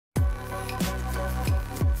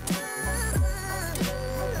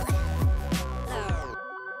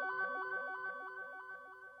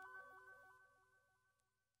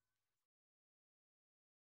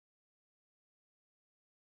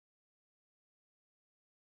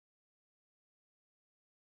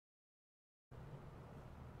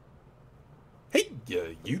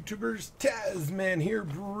Yeah, YouTubers, Tasman here,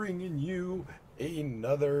 bringing you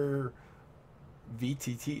another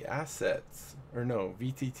VTT assets, or no,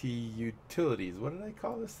 VTT utilities. What did I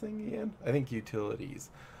call this thing again? I think utilities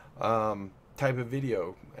type of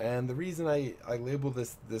video. And the reason I label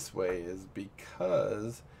this way is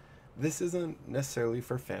because this isn't necessarily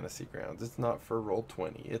for Fantasy Grounds. It's not for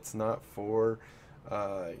Roll20. It's not for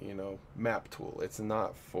Map Tool. It's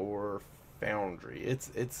not for Foundry.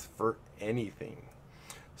 It's for anything.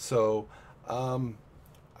 So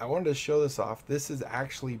I wanted to show this off. This is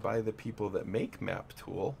actually by the people that make Map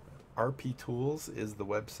Tool. RPTools is the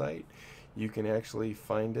website. You can actually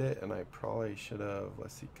find it, and I probably should have,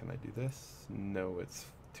 let's see, can I do this? No, it's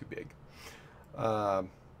too big.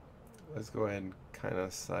 Let's go ahead and kind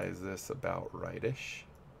of size this about right-ish.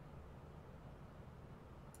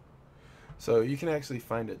 So you can actually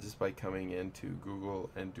find it just by coming into Google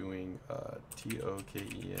and doing TokenTool.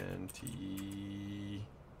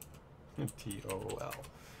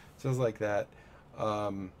 Sounds like that.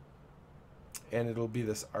 And it'll be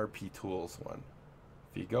this RPTools one.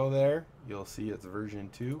 If you go there, you'll see it's version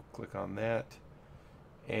 2. Click on that,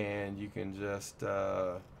 and you can just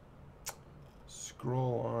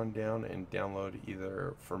scroll on down and download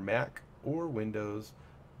either for Mac or Windows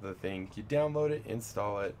the thing. You download it,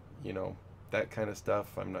 install it, you know, that kind of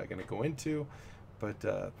stuff I'm not going to go into, but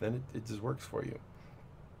then it just works for you.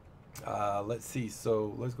 Let's see,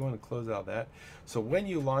 so let's go ahead and close out that. So when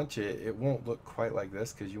you launch it, it won't look quite like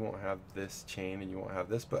this because you won't have this chain and you won't have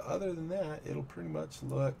this, but other than that, it'll pretty much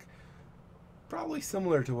look probably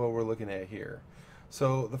similar to what we're looking at here.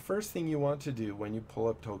 So the first thing you want to do when you pull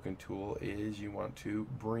up TokenTool is you want to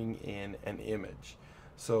bring in an image.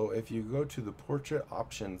 So if you go to the portrait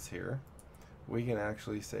options here, we can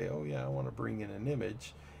actually say, oh yeah, I want to bring in an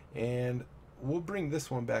image, and we'll bring this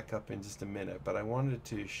one back up in just a minute, but I wanted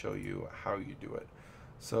to show you how you do it.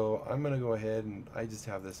 So I'm going to go ahead, and I just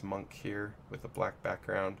have this monk here with a black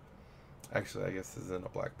background. Actually, I guess this isn't a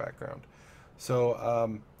black background.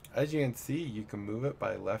 So as you can see, you can move it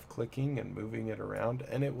by left clicking and moving it around,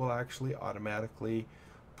 and it will actually automatically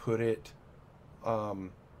put it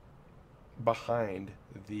behind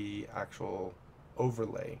the actual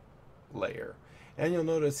overlay layer. And you'll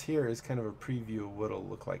notice here is kind of a preview of what it'll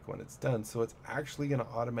look like when it's done. So it's actually going to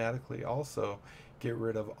automatically also get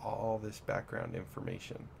rid of all this background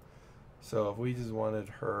information. So if we just wanted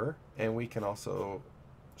her, and we can also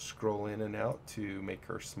scroll in and out to make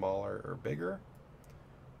her smaller or bigger,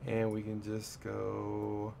 and we can just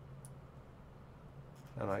go,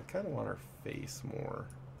 and I kind of want her face more,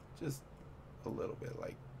 just a little bit,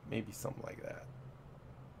 like maybe something like that.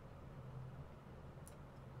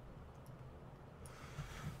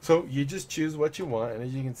 So you just choose what you want, and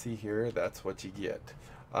as you can see here, that's what you get.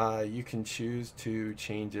 You can choose to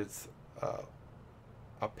change its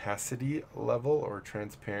opacity level or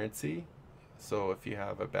transparency. So if you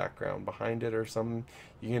have a background behind it or something,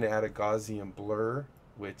 you can add a Gaussian blur,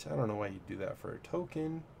 which I don't know why you do that for a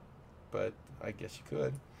token, but I guess you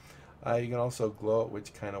could. You can also glow it,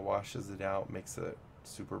 which kind of washes it out, makes it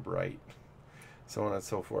super bright, so on and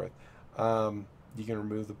so forth. You can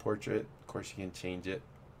remove the portrait. Of course, you can change it.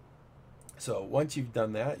 So once you've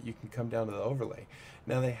done that, you can come down to the overlay.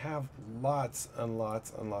 Now they have lots and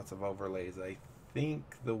lots and lots of overlays. I think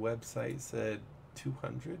the website said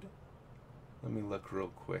 200. Let me look real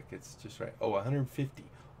quick. It's just right. Oh, 150.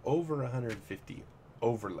 Over 150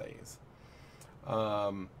 overlays.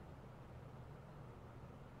 Oh,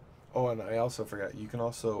 and I also forgot. You can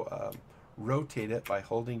also rotate it by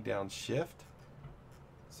holding down Shift.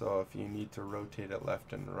 So if you need to rotate it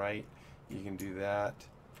left and right, you can do that.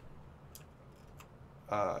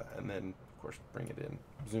 And then, of course, bring it in,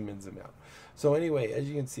 zoom in, zoom out. So anyway, as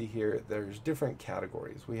you can see here, there's different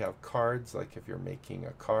categories. We have cards, like if you're making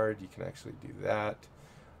a card, you can actually do that.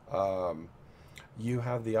 You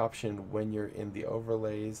have the option when you're in the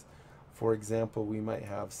overlays. For example, we might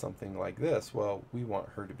have something like this. Well, we want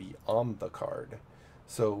her to be on the card.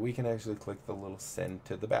 So we can actually click the little send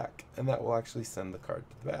to the back, and that will actually send the card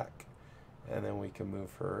to the back. And then we can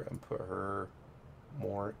move her and put her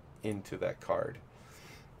more into that card.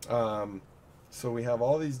 So we have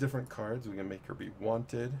all these different cards. We can make her be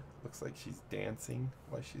wanted. Looks like she's dancing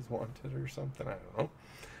while she's wanted or something. I don't know.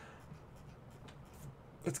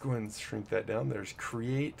 Let's go ahead and shrink that down. There's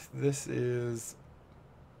create. This is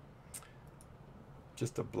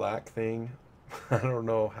just a black thing. I don't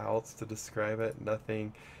know how else to describe it.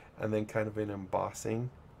 Nothing. And then kind of an embossing,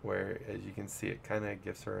 where as you can see, it kind of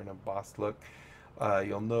gives her an embossed look.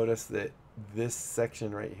 You'll notice that this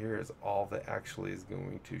section right here is all that actually is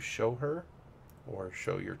going to show her or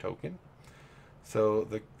show your token. So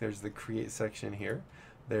there's the create section here.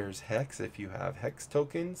 There's hex. If you have hex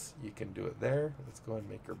tokens, you can do it there. Let's go ahead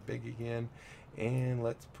and make her big again. And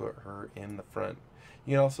let's put her in the front.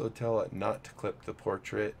 You can also tell it not to clip the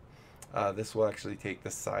portrait. This will actually take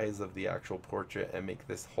the size of the actual portrait and make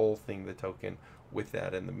this whole thing the token with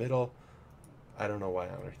that in the middle. I don't know why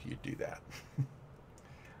on earth you'd do that.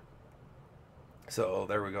 So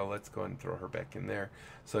there we go. Let's go ahead and throw her back in there.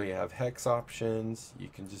 So you have hex options. You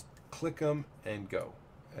can just click them and go.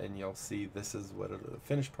 And you'll see this is what the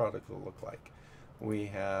finished product will look like. We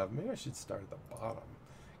have, maybe I should start at the bottom,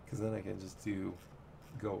 because then I can just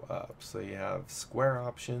go up. So you have square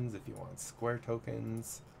options if you want square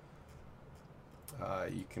tokens.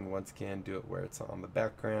 You can once again do it where it's on the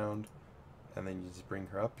background, and then you just bring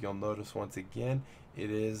her up. You'll notice once again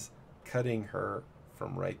it is cutting her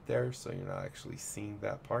from right there, so you're not actually seeing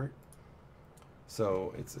that part.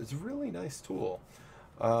 So it's a really nice tool.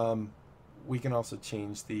 We can also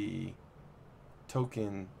change the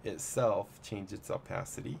token itself, change its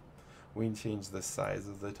opacity. We can change the size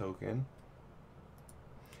of the token.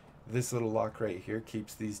 This little lock right here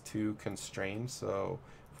keeps these two constrained, so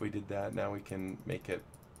if we did that, now we can make it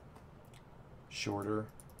shorter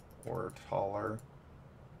or taller.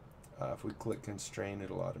 If we click constrain,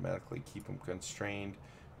 it'll automatically keep them constrained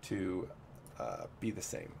to be the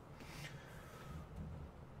same.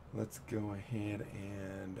 Let's go ahead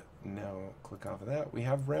and now click off of that. We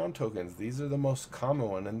have round tokens. These are the most common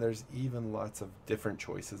one, and there's even lots of different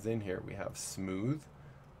choices in here. We have smooth,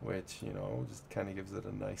 which, you know, just kind of gives it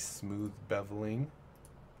a nice smooth beveling.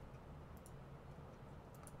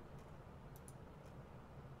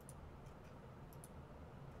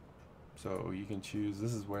 So you can choose,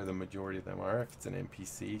 this is where the majority of them are. If it's an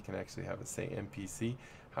NPC, you can actually have it say NPC.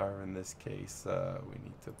 However, in this case, we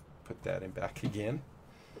need to put that in back again.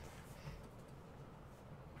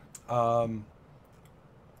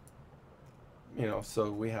 You know, so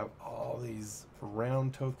we have all these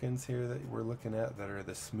round tokens here that we're looking at that are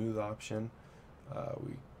the smooth option.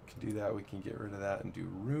 We can do that. We can get rid of that and do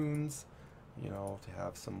runes, you know, to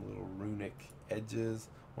have some little runic edges.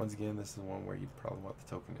 Once again, this is one where you'd probably want the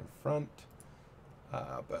token in front.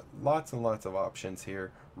 But lots and lots of options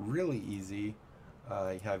here. Really easy.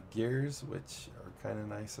 You have gears, which are kind of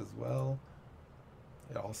nice as well.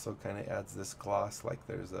 It also kind of adds this gloss, like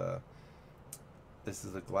this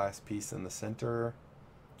is a glass piece in the center.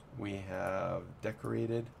 We have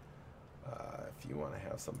decorated. If you want to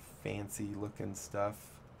have some fancy looking stuff,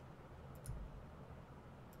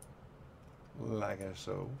 like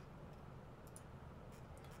so.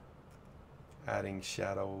 Adding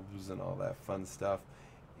shadows and all that fun stuff.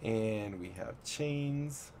 And we have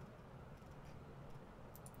chains.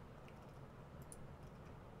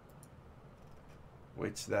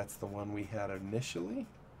 Which that's the one we had initially.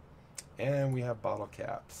 And we have bottle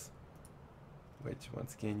caps, which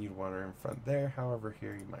once again you'd want her in front there. However,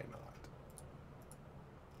 here you might not.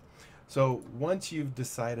 So once you've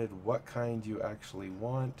decided what kind you actually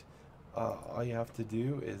want, all you have to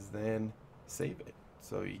do is then save it.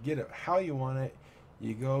 So you get it how you want it.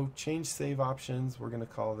 You go change save options. We're going to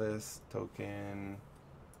call this token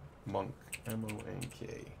monk,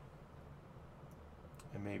 M-O-N-K.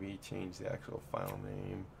 And maybe change the actual file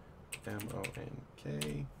name,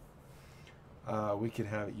 M-O-N-K. We could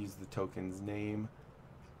have it use the token's name.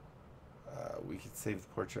 We could save the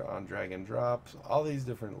portrait on drag and drop. So all these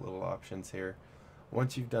different little options here.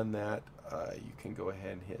 Once you've done that, you can go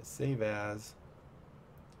ahead and hit save as,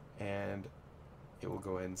 and it will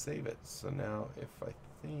go ahead and save it. So now if I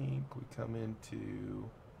think we come into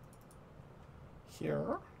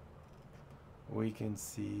here, we can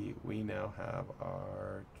see we now have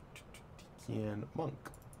our Tikian monk.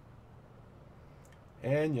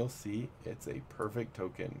 And you'll see it's a perfect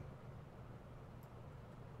token.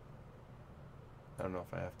 I don't know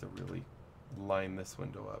if I have to really line this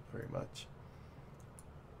window up very much.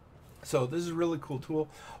 So this is a really cool tool.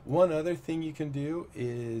 One other thing you can do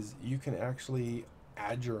is you can actually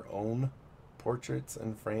add your own portraits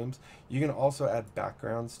and frames. You can also add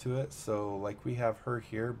backgrounds to it. So like we have her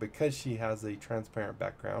here, because she has a transparent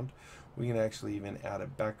background, we can actually even add a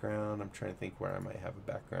background. I'm trying to think where I might have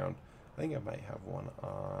a background. I think I might have one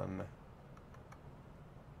on,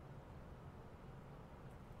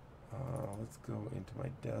 let's go into my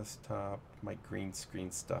desktop. My green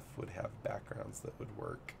screen stuff would have backgrounds that would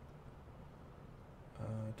work.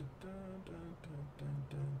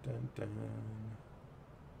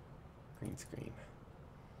 Green screen.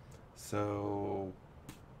 So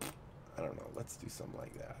I don't know, let's do something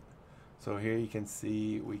like that. So here you can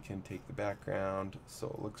see we can take the background so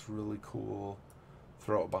it looks really cool,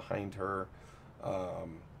 throw it behind her,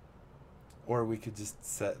 or we could just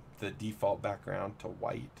set the default background to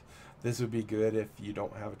white. This would be good if you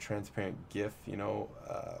don't have a transparent GIF, you know,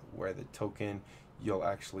 where the token, you'll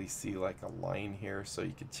actually see like a line here, so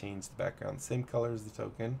you could change the background same color as the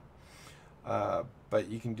token. But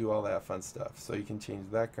you can do all that fun stuff. So you can change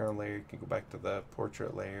the background layer, you can go back to the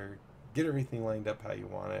portrait layer, get everything lined up how you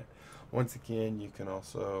want it. Once again, you can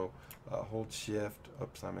also hold shift,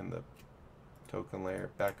 oops, I'm in the token layer,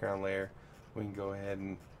 background layer. We can go ahead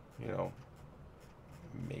and, you know,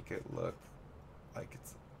 make it look like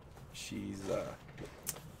she's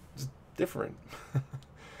just different.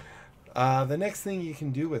 The next thing you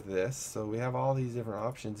can do with this, so we have all these different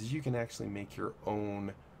options, is you can actually make your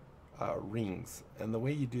own rings. And the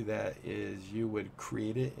way you do that is you would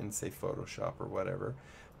create it in, say, Photoshop or whatever.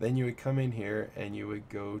 Then you would come in here and you would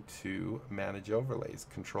go to Manage Overlays,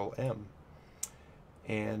 Control M.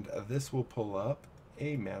 And this will pull up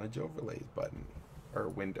a Manage Overlays button or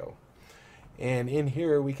window. And in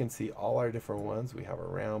here we can see all our different ones. We have a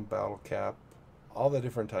round, battle cap, all the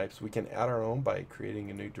different types. We can add our own by creating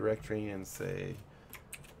a new directory and say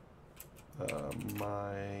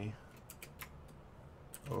my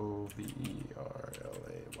overlays,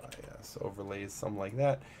 overlays, something like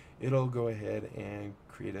that. It'll go ahead and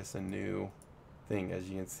create us a new thing. As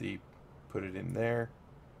you can see, put it in there.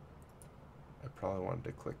 I probably wanted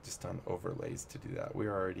to click just on overlays to do that.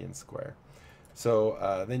 We're already in Square.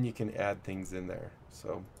 So then you can add things in there.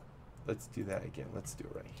 So let's do that again. Let's do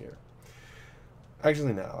it right here.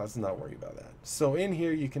 Actually, no, let's not worry about that. So in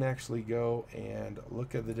here, you can actually go and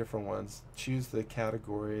look at the different ones. Choose the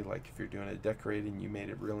category, like if you're doing a decorating, you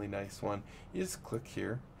made a really nice one. You just click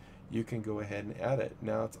here. You can go ahead and add it.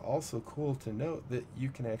 Now, it's also cool to note that you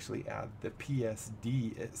can actually add the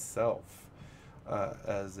PSD itself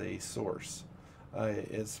as a source.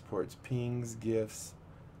 It supports PNGs, GIFs,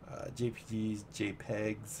 JPGs,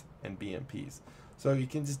 JPEGs, and BMPs. So you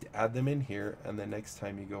can just add them in here, and the next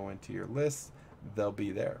time you go into your list, they'll be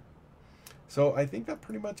there. So I think that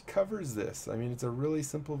pretty much covers this. I mean, it's a really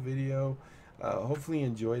simple video. Hopefully you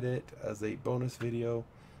enjoyed it as a bonus video.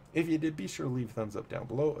 If you did, be sure to leave a thumbs up down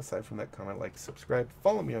below. Aside from that, comment, like, subscribe,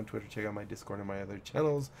 follow me on Twitter, check out my Discord and my other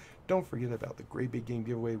channels. Don't forget about the Great Big Game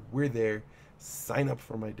Giveaway. We're there. Sign up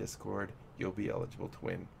for my Discord. You'll be eligible to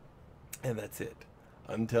win. And that's it.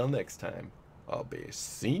 Until next time, I'll be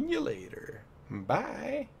seeing you later.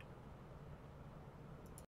 Bye.